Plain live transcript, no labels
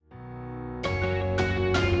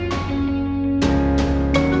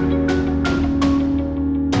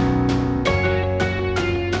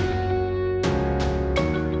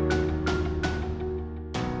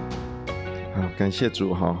感谢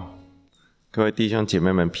主各位弟兄姐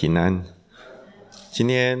妹们平安。今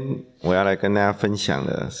天我要来跟大家分享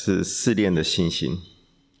的是试炼的信心。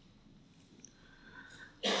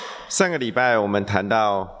上个礼拜我们谈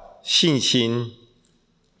到信心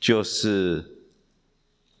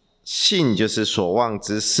信就是所望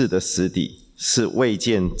之事的实底，是未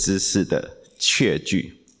见之事的确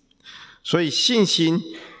据。所以信心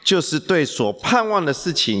就是对所盼望的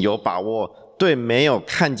事情有把握，对没有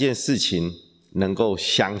看见事情能够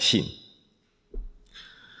相信。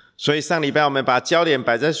所以上礼拜我们把焦点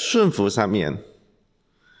摆在顺服上面，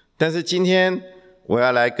但是今天我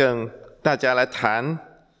要来跟大家来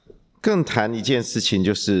更谈一件事情，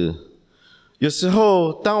就是有时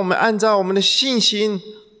候当我们按照我们的信心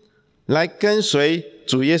来跟随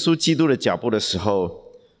主耶稣基督的脚步的时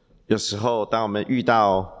候，有时候当我们遇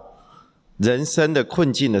到人生的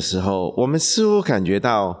困境的时候，我们似乎感觉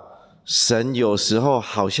到神有时候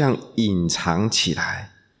好像隐藏起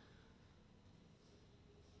来，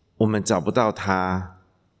我们找不到他，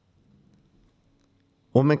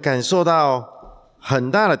我们感受到很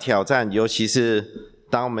大的挑战，尤其是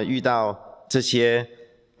当我们遇到这些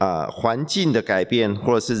环境的改变，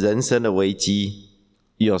或者是人生的危机，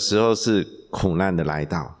有时候是苦难的来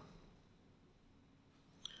到，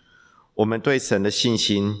我们对神的信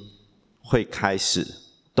心会开始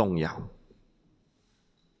动摇。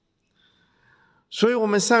所以我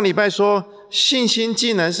们上礼拜说，信心既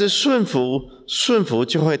然是顺服，顺服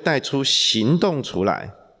就会带出行动出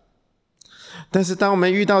来。但是当我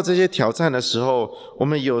们遇到这些挑战的时候，我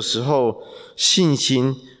们有时候信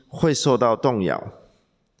心会受到动摇。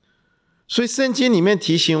所以圣经里面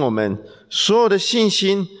提醒我们，所有的信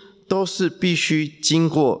心都是必须经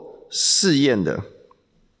过试验的，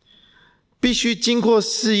必须经过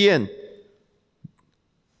试验。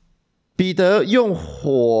彼得用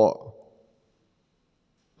火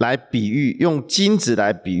来比喻，用金子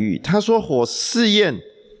来比喻，他说火试验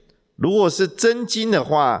如果是真金的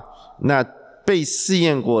话，那被试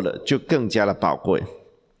验过了就更加的宝贵。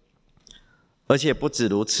而且不止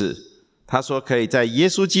如此，他说可以在耶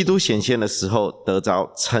稣基督显现的时候得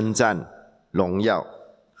着称赞、荣耀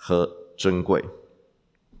和尊贵。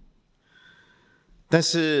但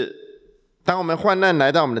是当我们患难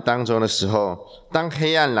来到我们的当中的时候，当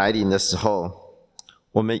黑暗来临的时候，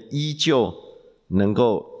我们依旧能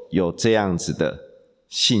够有这样子的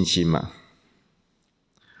信心吗？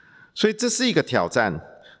所以这是一个挑战，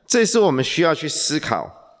这也是我们需要去思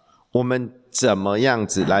考，我们怎么样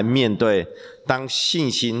子来面对当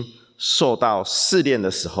信心受到试炼的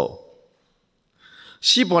时候。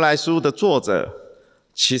希伯来书的作者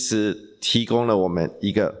其实提供了我们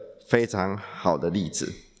一个非常好的例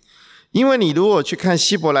子，因为你如果去看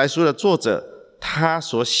希伯来书的作者他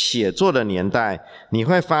所写作的年代，你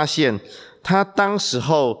会发现他当时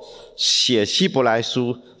候写希伯来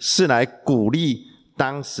书是来鼓励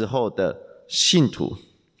当时候的信徒。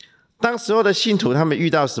当时候的信徒他们遇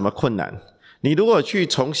到什么困难？你如果去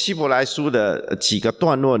从希伯来书的几个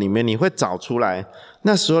段落里面，你会找出来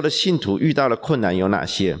那时候的信徒遇到的困难有哪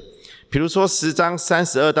些。比如说10章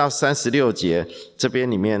32到36节这边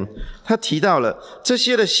里面，他提到了这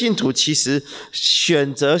些的信徒其实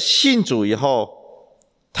选择信主以后，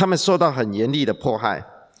他们受到很严厉的迫害。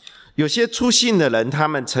有些初信的人，他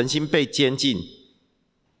们曾经被监禁，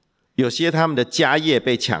有些他们的家业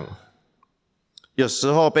被抢，有时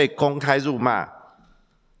候被公开辱骂，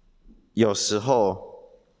有时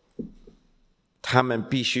候他们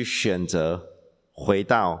必须选择回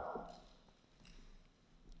到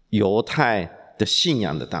犹太的信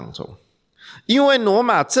仰的当中。因为罗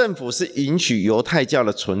马政府是允许犹太教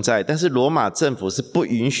的存在，但是罗马政府是不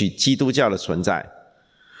允许基督教的存在，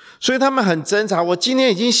所以他们很挣扎，我今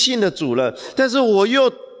天已经信了主了，但是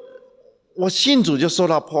我信主就受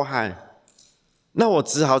到迫害，那我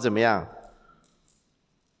只好怎么样？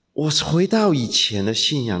我回到以前的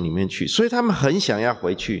信仰里面去，所以他们很想要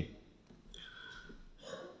回去，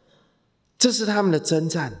这是他们的征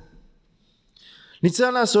战。你知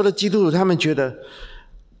道那时候的基督徒，他们觉得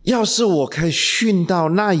要是我可以殉道，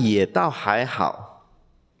那也倒还好。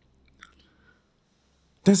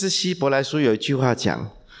但是希伯来书有一句话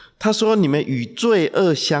讲，他说你们与罪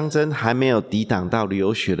恶相争，还没有抵挡到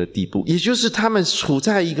流血的地步，也就是他们处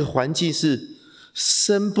在一个环境是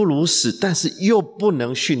生不如死，但是又不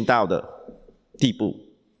能殉道的地步，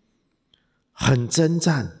很征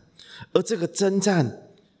战。而这个征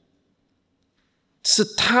战是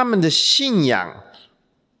他们的信仰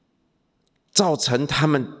造成他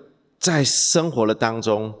们在生活的当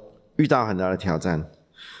中遇到很大的挑战。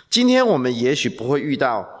今天我们也许不会遇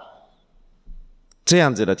到这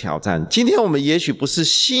样子的挑战，今天我们也许不是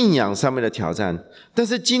信仰上面的挑战，但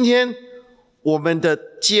是今天我们的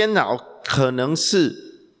煎熬可能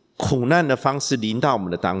是苦难的方式临到我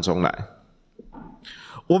们的当中来。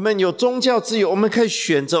我们有宗教自由，我们可以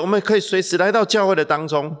选择，我们可以随时来到教会的当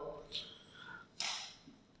中，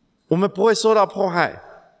我们不会受到迫害。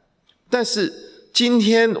但是今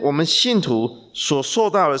天我们信徒所受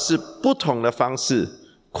到的是不同的方式，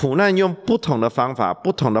苦难用不同的方法、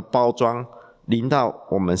不同的包装临到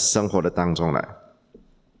我们生活的当中来。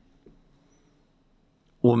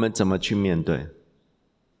我们怎么去面对？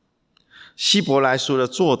希伯来书的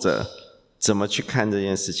作者怎么去看这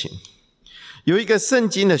件事情？有一个圣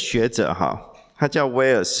经的学者他叫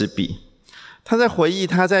威尔斯比，他在回忆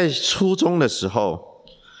他在初中的时候，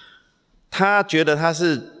他觉得他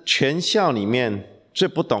是全校里面最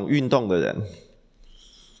不懂运动的人，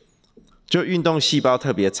就运动细胞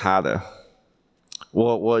特别差的。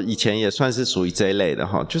我以前也算是属于这一类的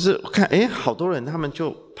就是看好多人他们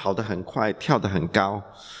就跑得很快，跳得很高，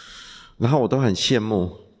然后我都很羡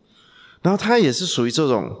慕。然后他也是属于这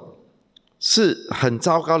种是很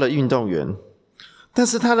糟糕的运动员，但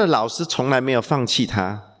是他的老师从来没有放弃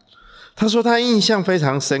他。他说他印象非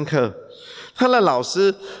常深刻，他的老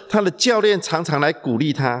师、他的教练常常来鼓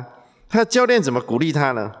励他。他的教练怎么鼓励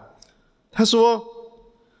他呢？他说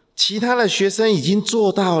其他的学生已经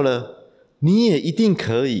做到了，你也一定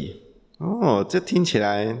可以。这听起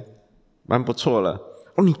来蛮不错了。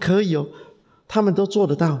你可以他们都做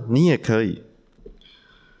得到，你也可以。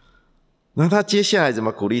然后他接下来怎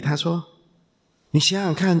么鼓励？他说你想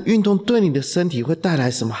想看，运动对你的身体会带来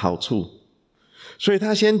什么好处？所以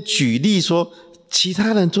他先举例说其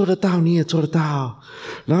他人做得到，你也做得到，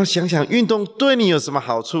然后想想运动对你有什么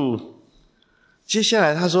好处。接下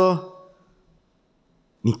来他说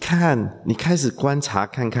你看，你开始观察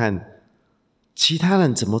看看其他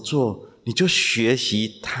人怎么做，你就学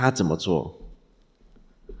习他怎么做。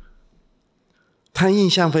他印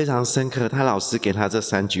象非常深刻，他老师给他这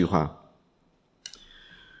3句话。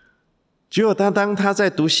结果当他在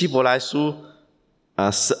读希伯来书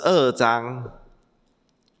12章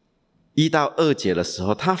1到2节的时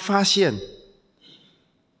候，他发现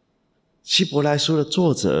希伯来书的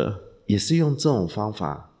作者也是用这种方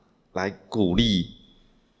法来鼓励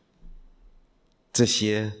这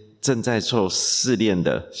些正在受试炼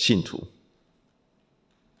的信徒。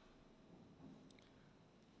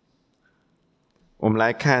我们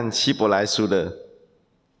来看希伯来书的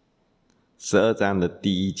12章的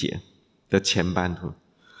第1节的前半部。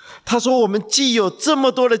他说我们既有这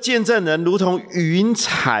么多的见证人，如同云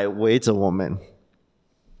彩围着我们。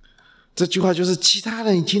这句话就是其他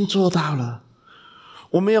人已经做到了，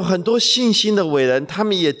我们有很多信心的伟人，他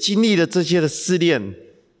们也经历了这些的试炼，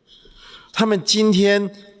他们今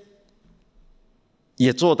天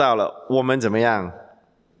也做到了。我们怎么样？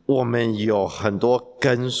我们有很多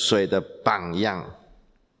跟随的榜样。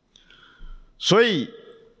所以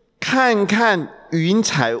看看云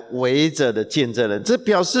彩围着的见证人，这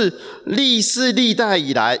表示历世历代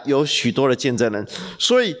以来有许多的见证人。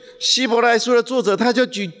所以希伯来书的作者他就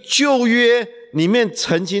举旧约里面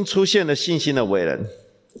曾经出现的信心的伟人。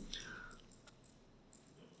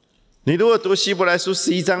你如果读希伯来书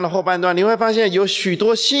11章的后半段，你会发现有许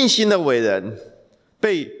多信心的伟人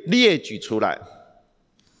被列举出来。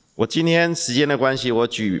我今天时间的关系，我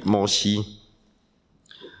举摩西。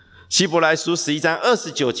希伯来书11章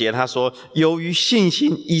29节他说，由于信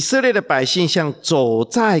心，以色列的百姓像走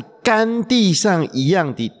在干地上一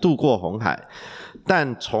样地渡过红海，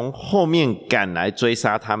但从后面赶来追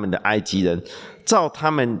杀他们的埃及人，照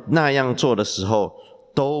他们那样做的时候，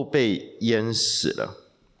都被淹死了。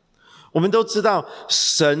我们都知道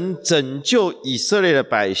神拯救以色列的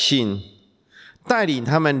百姓，带领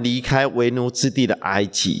他们离开为奴之地的埃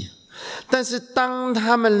及，但是当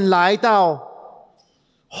他们来到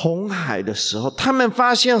红海的时候，他们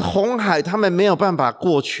发现红海他们没有办法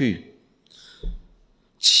过去，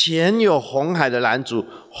前有红海的拦阻，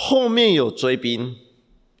后面有追兵。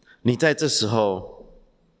你在这时候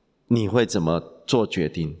你会怎么做决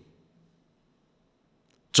定？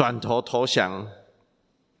转头投降，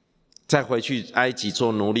再回去埃及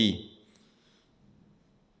做奴隶，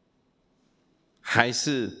还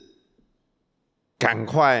是赶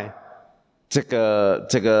快这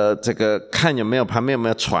个看有没有旁边有没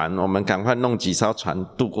有船，我们赶快弄几艘船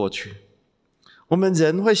渡过去？我们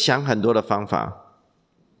人会想很多的方法，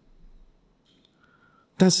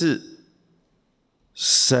但是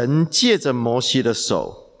神借着摩西的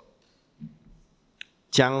手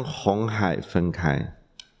将红海分开，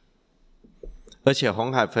而且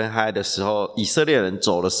红海分开的时候，以色列人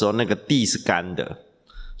走的时候，那个地是干的，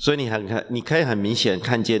所以你可以很明显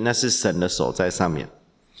看见那是神的手在上面。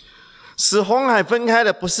使红海分开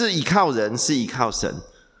的不是依靠人，是依靠神。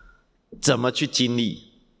怎么去经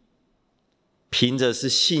历？凭着是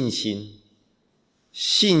信心，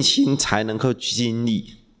信心才能够经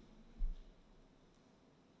历。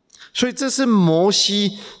所以这是摩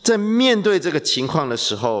西在面对这个情况的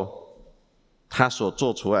时候，他所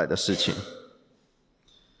做出来的事情，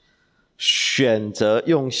选择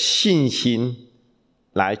用信心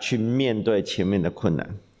来去面对前面的困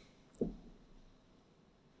难。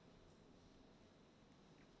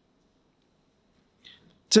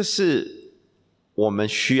这是我们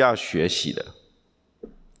需要学习的，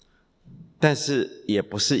但是也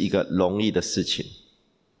不是一个容易的事情。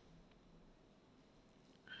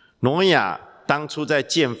挪亚当初在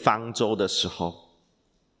建方舟的时候，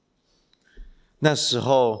那时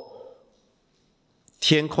候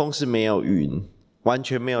天空是没有云，完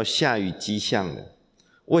全没有下雨迹象的。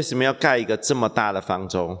为什么要盖一个这么大的方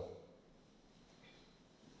舟？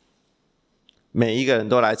每一个人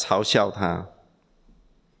都来嘲笑他。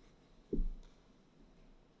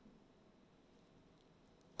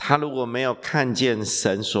他如果没有看见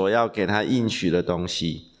神所要给他应许的东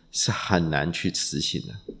西，是很难去实行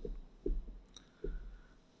的。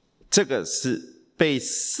这个是被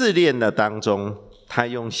试炼的当中，他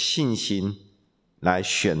用信心来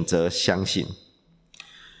选择相信。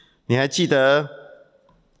你还记得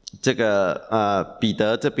这个彼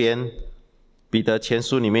得这边，彼得前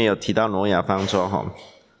书里面有提到挪亚方舟哈，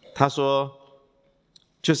他说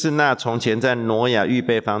就是那从前在挪亚预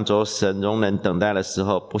备方舟，神容忍等待的时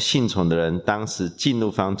候，不信从的人当时进入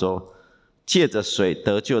方舟，借着水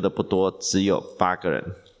得救的不多，只有8个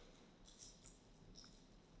人。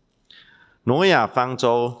挪亚方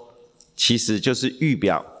舟其实就是预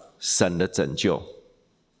表神的拯救。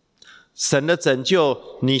神的拯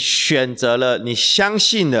救，你选择了，你相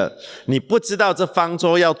信了，你不知道这方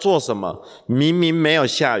舟要做什么，明明没有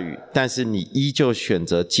下雨，但是你依旧选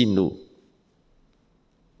择进入。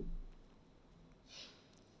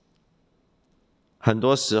很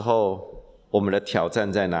多时候我们的挑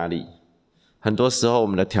战在哪里？很多时候我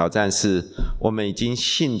们的挑战是我们已经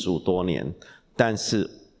信主多年，但是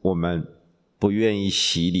我们不愿意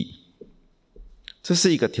洗礼。这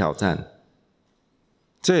是一个挑战，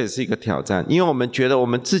这也是一个挑战，因为我们觉得我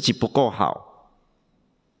们自己不够好。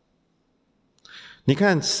你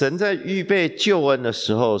看，神在预备救恩的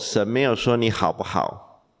时候，神没有说你好不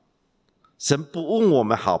好，神不问我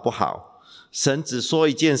们好不好，神只说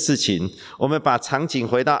一件事情。我们把场景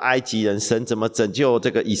回到埃及人，神怎么拯救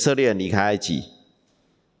这个以色列人离开埃及？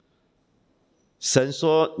神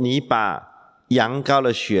说，你把羊羔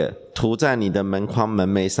的血涂在你的门框门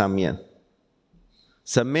楣上面。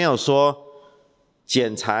神没有说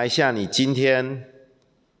检查一下你今天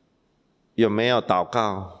有没有祷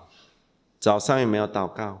告，早上有没有祷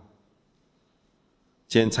告，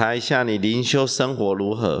检查一下你灵修生活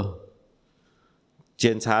如何，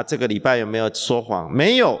检查这个礼拜有没有说谎。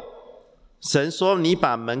没有，神说你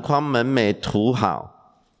把门框门楣涂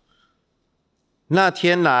好，那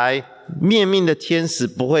天来灭命的天使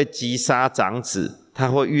不会击杀长子，他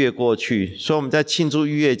会越过去。所以我们在庆祝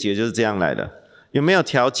逾越节就是这样来的。有没有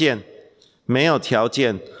条件？没有条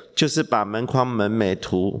件，就是把门框门楣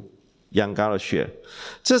涂羊羔的血。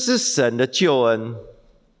这是神的救恩，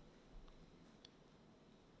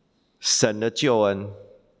神的救恩。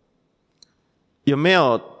有没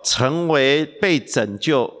有成为被拯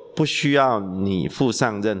救不需要你付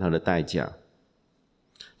上任何的代价？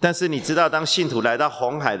但是你知道，当信徒来到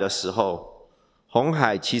红海的时候，红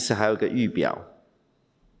海其实还有一个预表，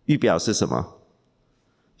预表是什么？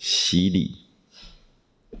洗礼。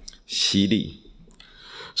洗礼。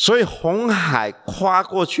所以红海跨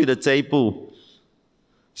过去的这一步，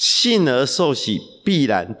信而受洗必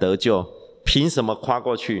然得救。凭什么跨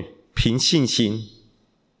过去？凭信心。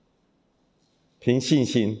凭信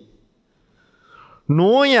心。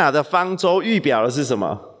挪亚的方舟预表的是什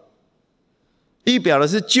么？预表的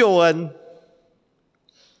是救恩。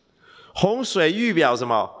洪水预表什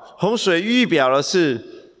么？洪水预表的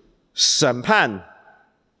是审判。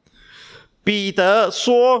彼得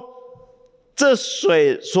说，这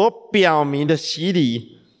水所表明的洗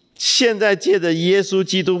礼，现在借着耶稣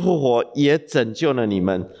基督复活，也拯救了你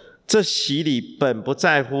们。这洗礼本不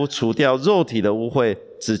在乎除掉肉体的污秽，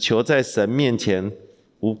只求在神面前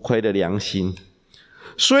无愧的良心。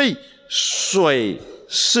所以水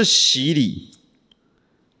是洗礼。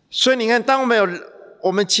所以你看，当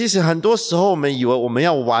我们其实很多时候我们以为我们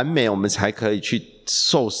要完美，我们才可以去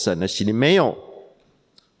受神的洗礼。没有，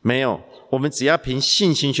我们只要凭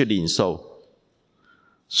信心去领受。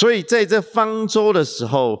所以在这方舟的时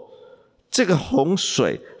候，这个洪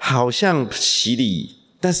水好像洗礼，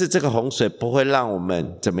但是这个洪水不会让我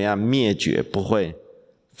们怎么样灭绝，不会，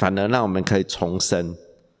反而让我们可以重生。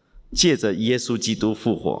借着耶稣基督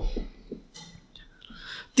复活。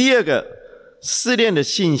第二个，试炼的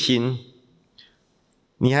信心。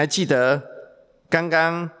你还记得刚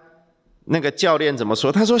刚那个教练怎么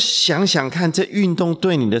说？他说想想看，这运动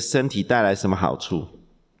对你的身体带来什么好处，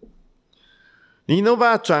你能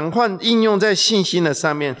把它转换应用在信心的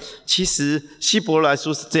上面。其实希伯来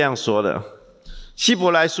书是这样说的，希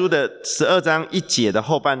伯来书的12章1节的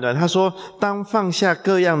后半段，他说当放下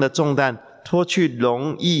各样的重担，脱去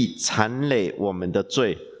容易缠累我们的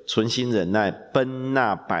罪，存心忍耐，奔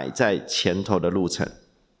那摆在前头的路程。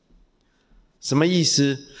什么意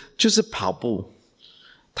思？就是跑步。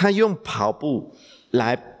他用跑步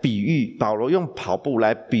来比喻，保罗用跑步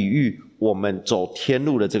来比喻我们走天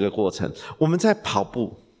路的这个过程。我们在跑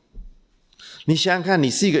步，你想想看，你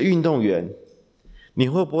是一个运动员，你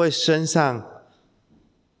会不会身上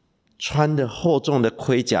穿着厚重的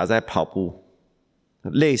盔甲在跑步？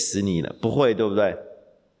累死你了，不会，对不对？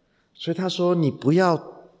所以他说你不要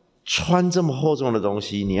穿这么厚重的东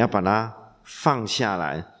西，你要把它放下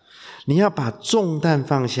来，你要把重担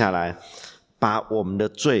放下来，把我们的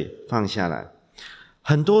罪放下来。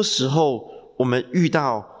很多时候我们遇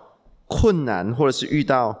到困难或者是遇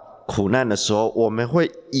到苦难的时候，我们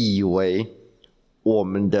会以为我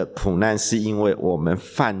们的苦难是因为我们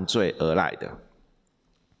犯罪而来的。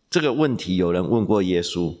这个问题有人问过耶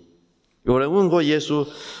稣，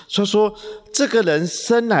说这个人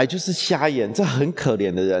生来就是瞎眼，这很可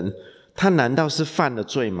怜的人，他难道是犯了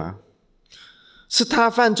罪吗？是他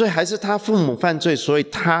犯罪还是他父母犯罪，所以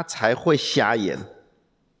他才会瞎眼？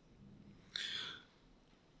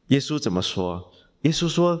耶稣怎么说？耶稣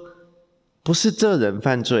说不是这人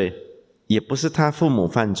犯罪，也不是他父母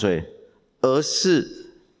犯罪，而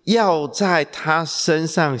是要在他身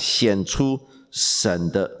上显出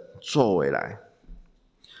神的作为来。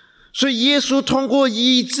所以耶稣通过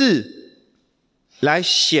医治来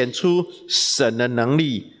显出神的能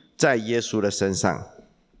力在耶稣的身上。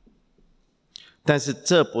但是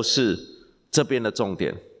这不是这边的重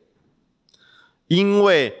点，因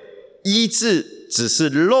为医治只是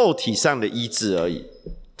肉体上的医治而已，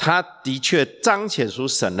它的确彰显出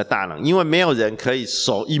神的大能，因为没有人可以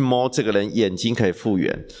手一摸这个人眼睛可以复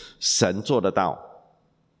原，神做得到。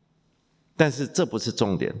但是这不是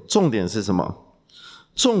重点，重点是什么？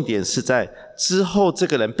重点是在之后这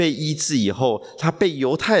个人被医治以后，他被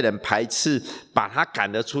犹太人排斥，把他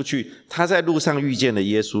赶了出去，他在路上遇见了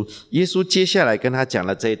耶稣，耶稣接下来跟他讲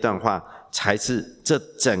的这一段话才是这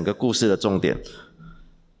整个故事的重点。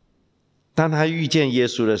当他遇见耶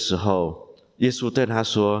稣的时候，耶稣对他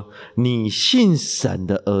说，你信神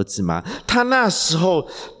的儿子吗？他那时候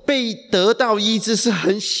被得到医治是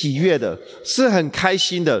很喜悦的，是很开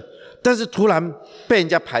心的，但是突然被人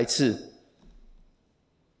家排斥，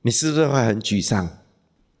你是不是会很沮丧？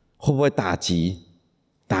会不会打击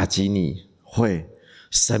你？会。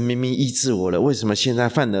神明明医治我了，为什么现在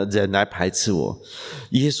犯了人来排斥我？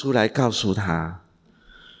耶稣来告诉他，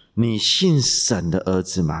你信神的儿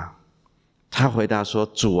子吗？他回答说，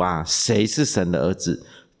主啊，谁是神的儿子？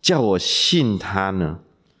叫我信他呢？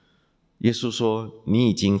耶稣说，你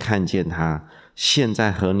已经看见他，现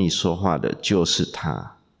在和你说话的就是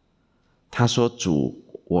他。他说，主，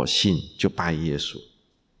我信，就拜耶稣。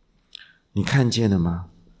你看见了吗？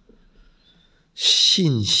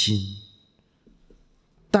信心。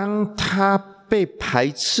当他被排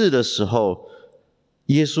斥的时候，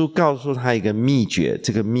耶稣告诉他一个秘诀，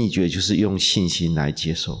这个秘诀就是用信心来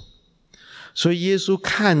接受。所以耶稣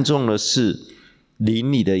看重的是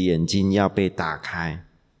灵里的眼睛要被打开，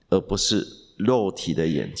而不是肉体的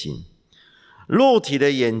眼睛。肉体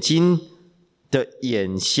的眼睛的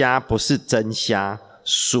眼瞎不是真瞎，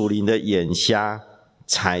属灵的眼瞎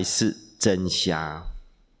才是真瞎。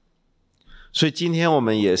所以今天我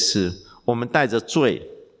们也是，我们带着罪，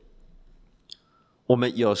我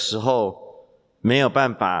们有时候没有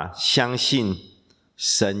办法相信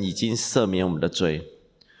神已经赦免我们的罪，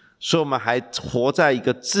所以我们还活在一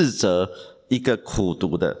个自责、一个苦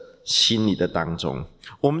毒的心理的当中。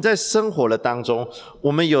我们在生活的当中，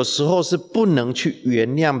我们有时候是不能去原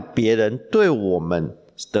谅别人对我们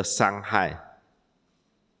的伤害。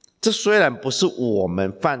这虽然不是我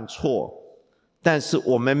们犯错，但是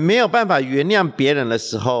我们没有办法原谅别人的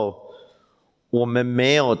时候，我们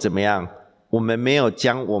没有怎么样？我们没有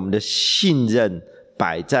将我们的信任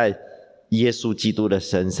摆在耶稣基督的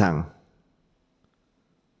身上，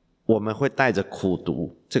我们会带着苦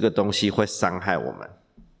毒，这个东西会伤害我们。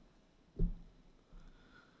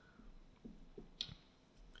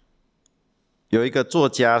有一个作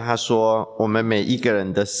家他说，我们每一个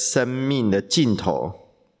人的生命的尽头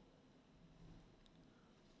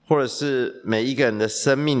或者是每一个人的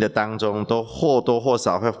生命的当中都或多或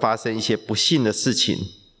少会发生一些不幸的事情，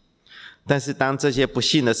但是当这些不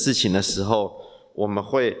幸的事情的时候，我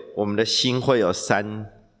们的心会有3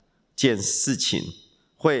件事情，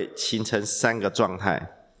会形成3个状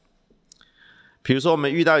态。比如说我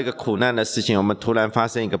们遇到一个苦难的事情，我们突然发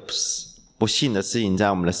生一个不幸的事情在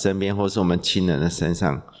我们的身边，或是我们亲人的身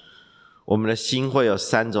上，我们的心会有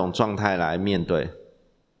3种状态来面对。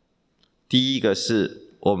第一个是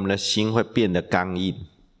我们的心会变得刚硬，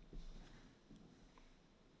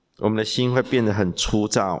我们的心会变得很粗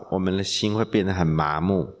糙，我们的心会变得很麻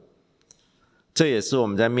木。这也是我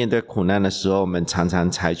们在面对苦难的时候，我们常常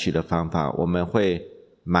采取的方法。我们会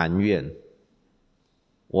埋怨，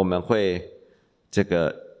我们会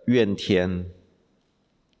怨天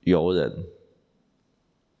尤人，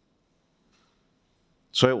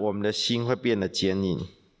所以我们的心会变得坚硬。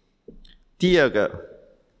第二个，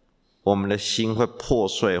我们的心会破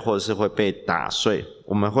碎，或者是会被打碎，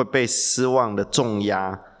我们会被失望的重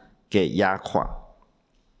压给压垮。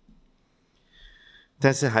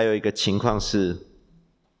但是还有一个情况是，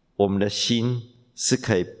我们的心是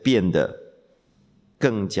可以变得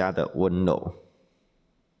更加的温柔。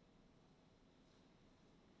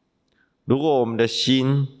如果我们的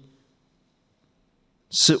心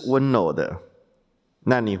是温柔的，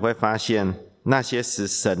那你会发现那些使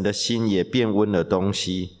神的心也变温的东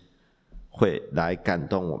西会来感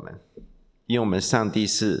动我们，因为我们上帝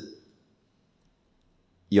是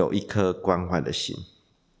有一颗关怀的心。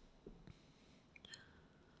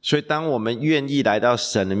所以当我们愿意来到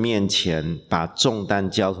神的面前，把重担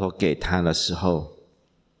交托给他的时候，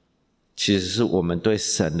其实是我们对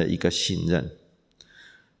神的一个信任。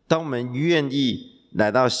当我们愿意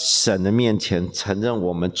来到神的面前，承认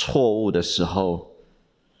我们错误的时候，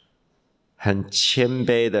很谦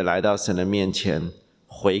卑的来到神的面前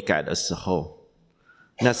悔改的时候，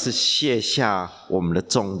那是卸下我们的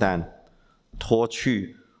重担，脱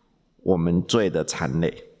去我们罪的缠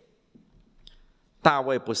累。大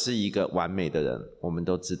卫不是一个完美的人，我们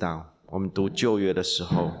都知道。我们读旧约的时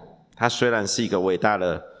候，他虽然是一个伟大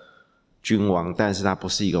的君王，但是他不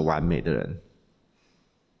是一个完美的人。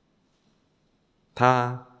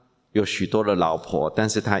他有许多的老婆，但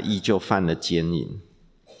是他依旧犯了奸淫。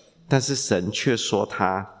但是神却说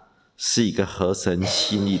他是一个合神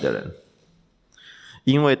心意的人，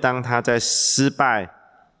因为当他在失败，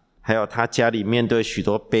还有他家里面对许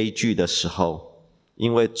多悲剧的时候，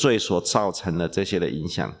因为罪所造成的这些的影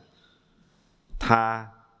响，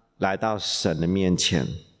他来到神的面前，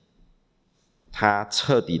他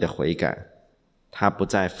彻底的悔改，他不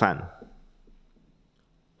再犯，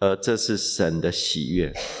而这是神的喜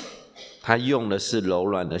悦。他用的是柔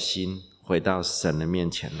软的心回到神的面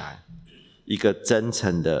前来，一个真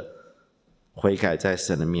诚的悔改在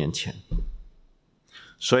神的面前。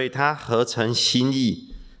所以他合成心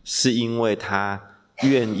意，是因为他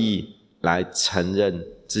愿意来承认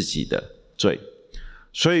自己的罪。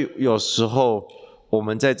所以有时候我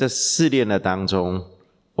们在这试炼的当中，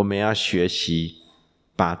我们要学习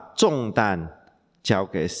把重担交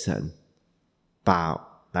给神，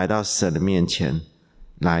来到神的面前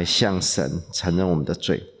来向神承认我们的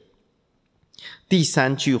罪。第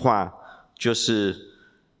3句话就是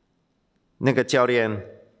那个教练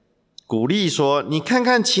鼓励说，你看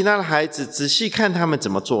看其他的孩子，仔细看他们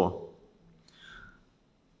怎么做。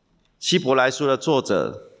希伯来书的作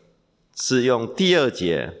者是用第2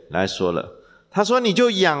节来说了，他说，你就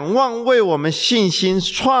仰望为我们信心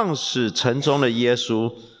创始成终的耶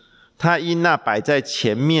稣，他因那摆在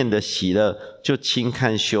前面的喜乐，就轻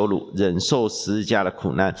看羞辱，忍受十字架的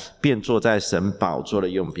苦难，便坐在神宝座的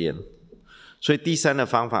右边。所以第3的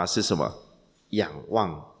方法是什么？仰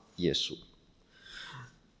望耶稣。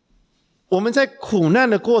我们在苦难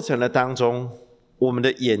的过程的当中，我们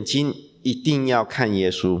的眼睛一定要看耶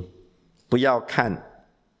稣，不要看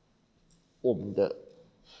我们的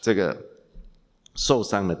这个受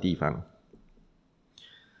伤的地方。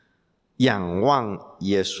仰望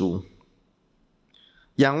耶稣，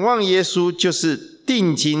仰望耶稣就是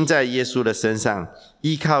定睛在耶稣的身上，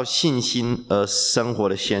依靠信心而生活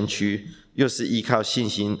的先驱，又是依靠信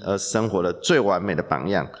心而生活的最完美的榜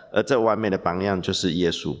样。而这完美的榜样就是耶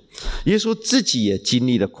稣。耶稣自己也经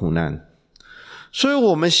历了苦难，所以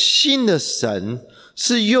我们信的神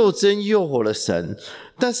是又真又活的神，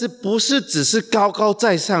但是不是只是高高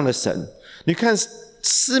在上的神。你看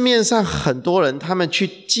市面上很多人，他们去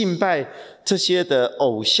敬拜这些的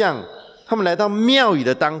偶像，他们来到庙宇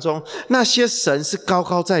的当中，那些神是高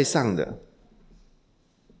高在上的。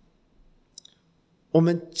我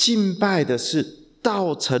们敬拜的是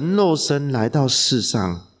道成肉身来到世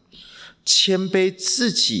上，谦卑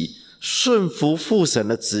自己，顺服父神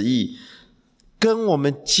的旨意，跟我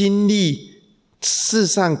们经历世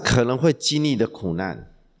上可能会经历的苦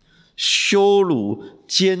难、羞辱、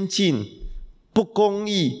监禁、不公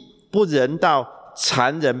义、不人道、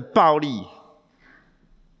残忍、暴力，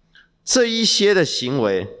这一些的行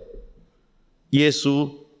为，耶稣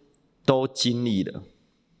都经历了。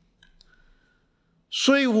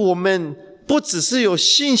所以我们不只是有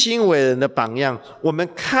信心伟人的榜样，我们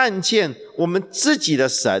看见我们自己的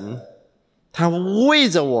神，他为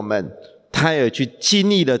着我们，他也去经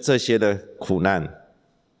历了这些的苦难，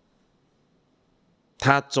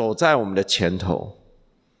他走在我们的前头，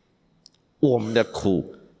我们的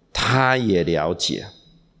苦他也了解，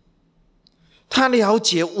他了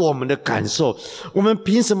解我们的感受。我们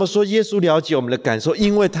凭什么说耶稣了解我们的感受？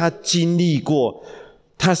因为他经历过，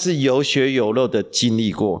他是有血有肉的经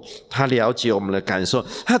历过，他了解我们的感受，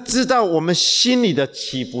他知道我们心里的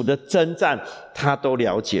起伏的征战，他都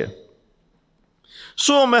了解。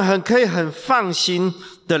所以我们可以很放心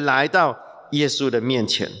的来到耶稣的面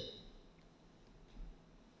前。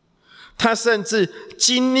他甚至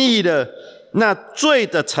经历了那罪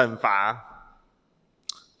的惩罚，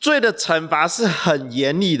罪的惩罚是很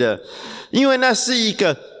严厉的，因为那是一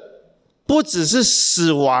个不只是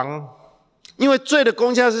死亡，因为罪的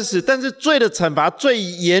功效是死，但是罪的惩罚最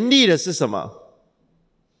严厉的是什么？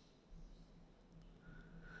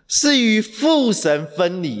是与父神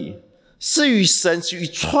分离，是与神，与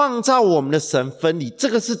创造我们的神分离，这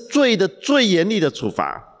个是罪的最严厉的处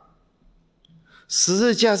罚。十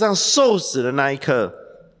字架上受死的那一刻，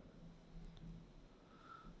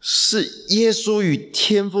是耶稣与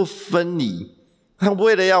天父分离，他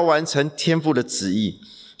为了要完成天父的旨意，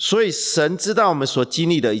所以神知道我们所经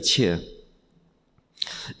历的一切，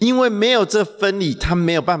因为没有这分离，他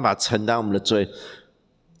没有办法承担我们的罪。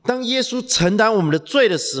当耶稣承担我们的罪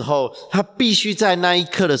的时候，他必须在那一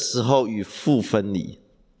刻的时候与父分离。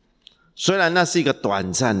虽然那是一个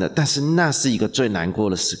短暂的，但是那是一个最难过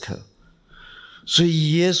的时刻。所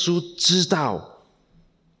以耶稣知道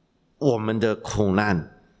我们的苦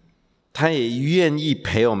难，他也愿意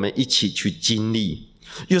陪我们一起去经历。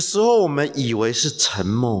有时候我们以为是沉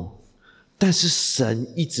默，但是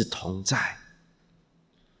神一直同在。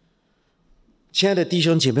亲爱的弟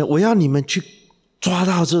兄姐妹，我要你们去抓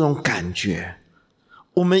到这种感觉。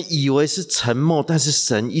我们以为是沉默，但是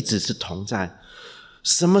神一直是同在。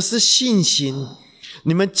什么是信心？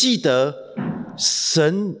你们记得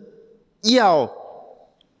神要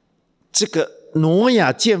这个挪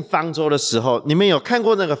亚建方舟的时候，你们有看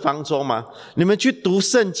过那个方舟吗？你们去读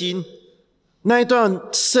圣经，那一段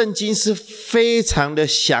圣经是非常的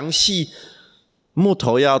详细，木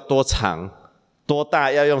头要多长多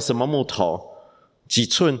大，要用什么木头，几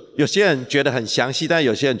寸。有些人觉得很详细，但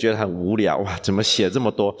有些人觉得很无聊。哇，怎么写这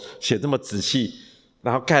么多，写这么仔细，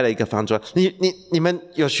然后盖了一个方舟。你们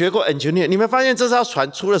有学过 engineer， 你们发现这艘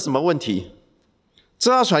船出了什么问题？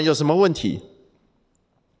这艘船有什么问题？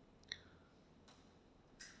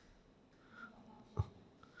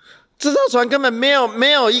这艘船根本没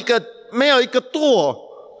有一个舵，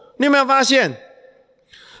你有没有发现？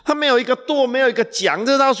它没有一个舵，没有一个桨，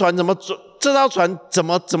这艘船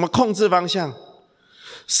怎么控制方向？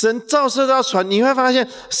神造这艘船，你会发现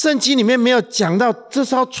圣经里面没有讲到这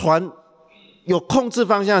艘船有控制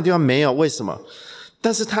方向的地方，没有。为什么？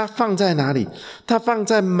但是它放在哪里？它放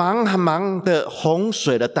在茫茫的洪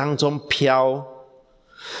水的当中飘。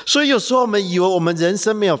所以有时候我们以为我们人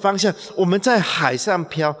生没有方向，我们在海上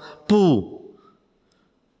飘，不，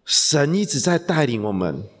神一直在带领我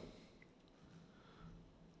们。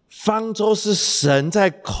方舟是神在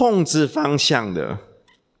控制方向的，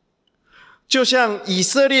就像以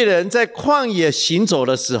色列人在旷野行走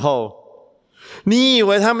的时候，你以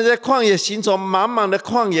为他们在旷野行走，茫茫的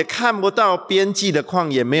旷野，看不到边际的旷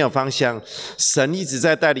野，没有方向。神一直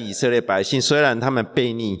在带领以色列百姓，虽然他们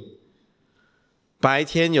悖逆，白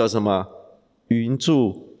天有什么云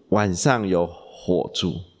柱，晚上有火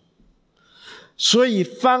柱。所以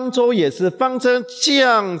方舟也是，方舟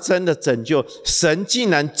象征的拯救，神竟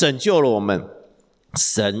然拯救了我们，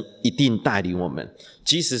神一定带领我们，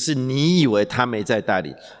即使是你以为他没在带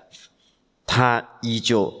领，他依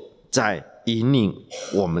旧在引领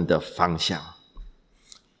我们的方向，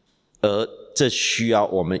而这需要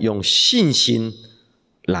我们用信心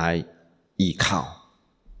来依靠。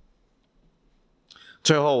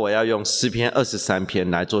最后我要用诗篇23篇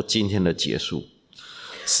来做今天的结束。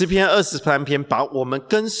诗篇23篇把我们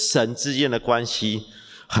跟神之间的关系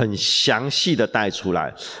很详细的带出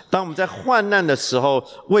来。当我们在患难的时候，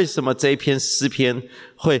为什么这一篇诗篇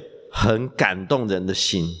会很感动人的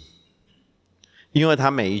心？因为他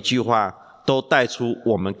每一句话都带出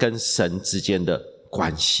我们跟神之间的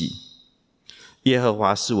关系。耶和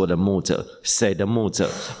华是我的牧者。谁的牧者？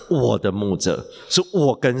我的牧者，是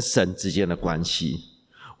我跟神之间的关系，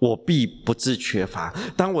我必不致缺乏。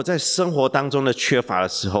当我在生活当中的缺乏的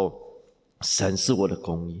时候，神是我的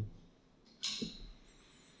供应，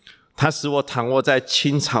他使我躺卧在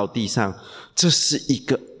青草地上，这是一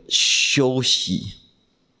个休息。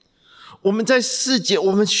我们在世界，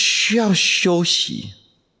我们需要休息。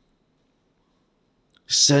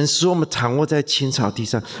神使我们躺卧在青草地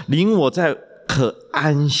上，领我在可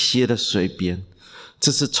安歇的水边，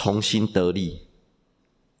这是重新得力。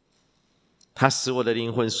他使我的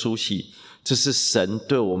灵魂苏醒，这是神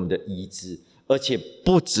对我们的医治，而且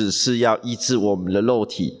不只是要医治我们的肉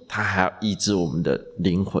体，他还要医治我们的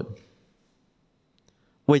灵魂。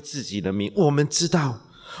为自己的名，我们知道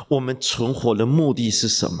我们存活的目的是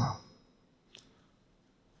什么，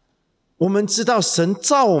我们知道神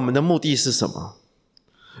造我们的目的是什么，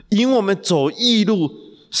因为我们走义路，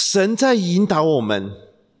神在引导我们。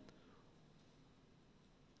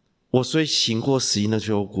我虽行过死荫的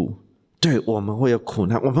幽谷，对，我们会有苦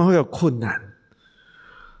难，我们会有困难，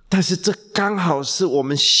但是这刚好是我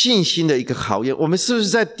们信心的一个考验。我们是不是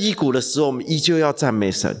在低谷的时候，我们依旧要赞美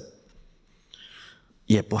神，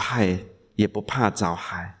也不害，也不怕遭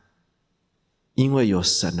害，因为有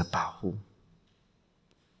神的保护，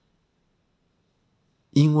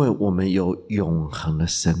因为我们有永恒的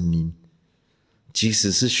生命。即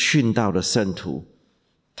使是殉道的圣徒，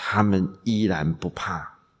他们依然不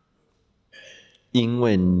怕，因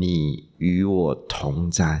为你与我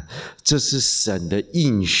同在。这是神的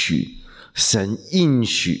应许，神应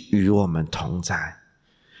许与我们同在。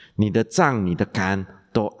你的杖你的竿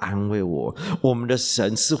都安慰我。我们的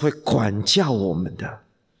神是会管教我们的。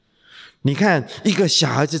你看，一个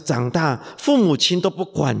小孩子长大，父母亲都不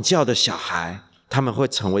管教的小孩，他们会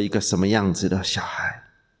成为一个什么样子的小孩？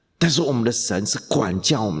但是我们的神是管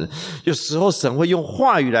教我们的，有时候神会用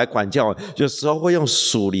话语来管教我们，有时候会用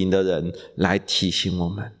属灵的人来提醒我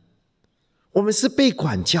们。我们是被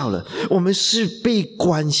管教了，我们是被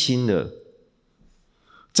关心的。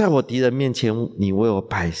在我敌人面前，你为我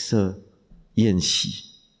摆设宴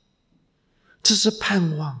席，这是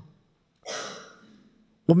盼望。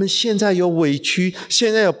我们现在有委屈，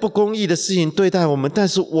现在有不公义的事情对待我们，但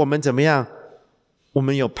是我们怎么样？我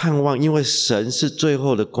们有盼望，因为神是最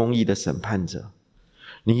后的公义的审判者。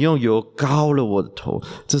你用油膏了我的头，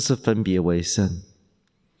这是分别为圣，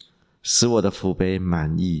使我的福杯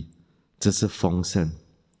满溢，这是丰盛。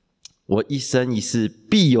我一生一世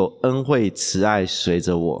必有恩惠慈爱随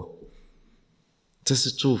着我，这是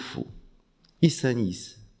祝福。一生一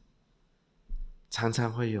世常常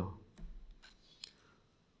会有。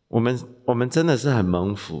我们真的是很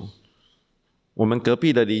蒙福。我们隔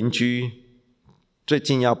壁的邻居最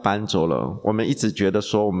近要搬走了，我们一直觉得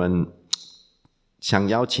说我们想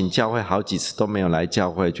邀请教会，好几次都没有来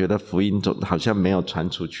教会，觉得福音好像没有传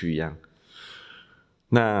出去一样。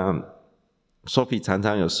那 Sophie 常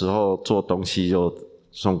常有时候做东西就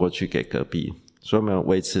送过去给隔壁，所以我们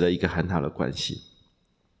维持了一个很好的关系。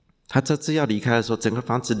他这次要离开的时候，整个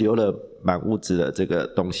房子留了满屋子的这个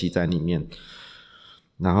东西在里面，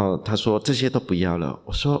然后他说这些都不要了。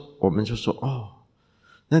我们就说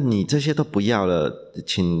那你这些都不要了，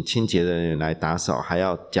请清洁人员来打扫还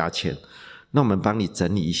要加钱，那我们帮你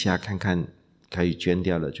整理一下，看看可以捐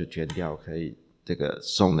掉了就捐掉，可以这个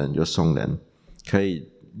送人就送人，可以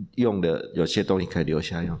用的有些东西可以留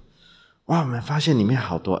下用。哇，我们发现里面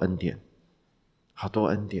好多恩典，好多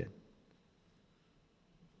恩典。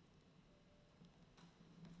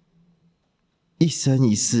一生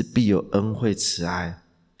一世必有恩惠慈爱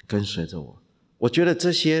跟随着我。我觉得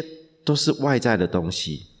这些都是外在的东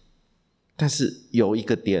西，但是有一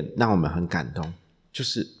个点让我们很感动，就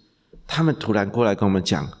是他们突然过来跟我们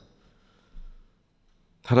讲，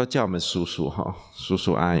他都叫我们叔叔叔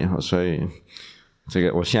叔阿姨，所以这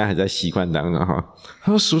个我现在还在习惯当中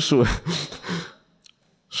他说叔叔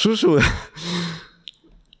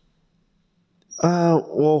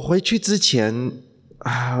我回去之前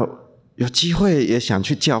有机会也想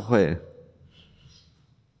去教会。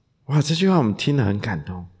哇，这句话我们听得很感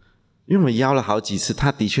动，因为我们邀了好几次，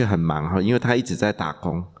他的确很忙，因为他一直在打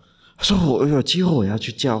工。他说我有机会我要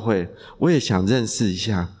去教会，我也想认识一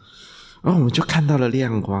下。然后我们就看到了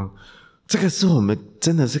亮光，这个是我们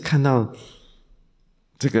真的是看到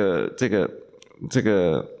这个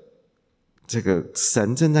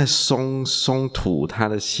神正在松土，他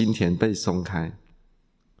的心田被松开。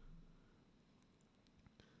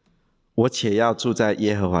我且要住在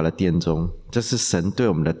耶和华的殿中，这是神对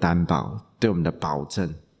我们的担保，对我们的保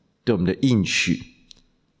证，对我们的应许。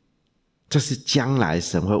这是将来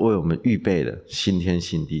神会为我们预备的新天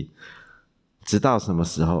新地。直到什么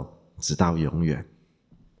时候？直到永远。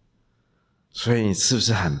所以是不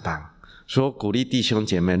是很棒？所以我鼓励弟兄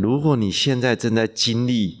姐妹，如果你现在正在经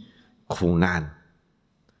历苦难，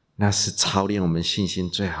那是操练我们信心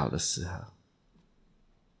最好的时候。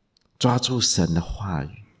抓住神的话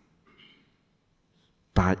语，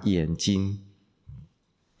把眼睛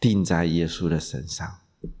定在耶稣的身上，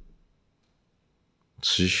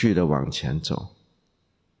持续的往前走，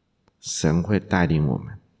神会带领我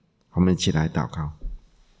们。我们一起来祷告。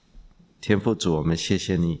天父主，我们谢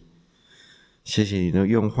谢你，谢谢你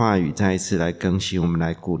用话语再一次来更新我们，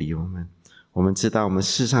来鼓励我们。我们知道我们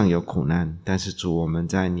世上有苦难，但是主，我们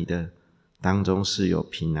在你的当中是有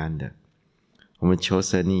平安的。我们求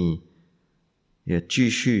神你也继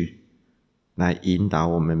续来引导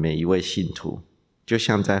我们每一位信徒，就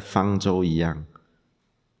像在方舟一样，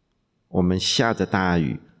我们下着大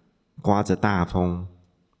雨，刮着大风，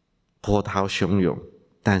波涛汹涌，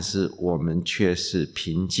但是我们却是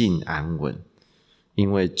平静安稳，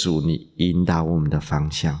因为主你引导我们的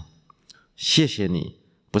方向。谢谢你，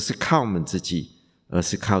不是靠我们自己，而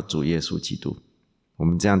是靠主耶稣基督。我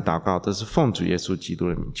们这样祷告都是奉主耶稣基督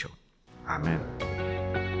的名求，阿们。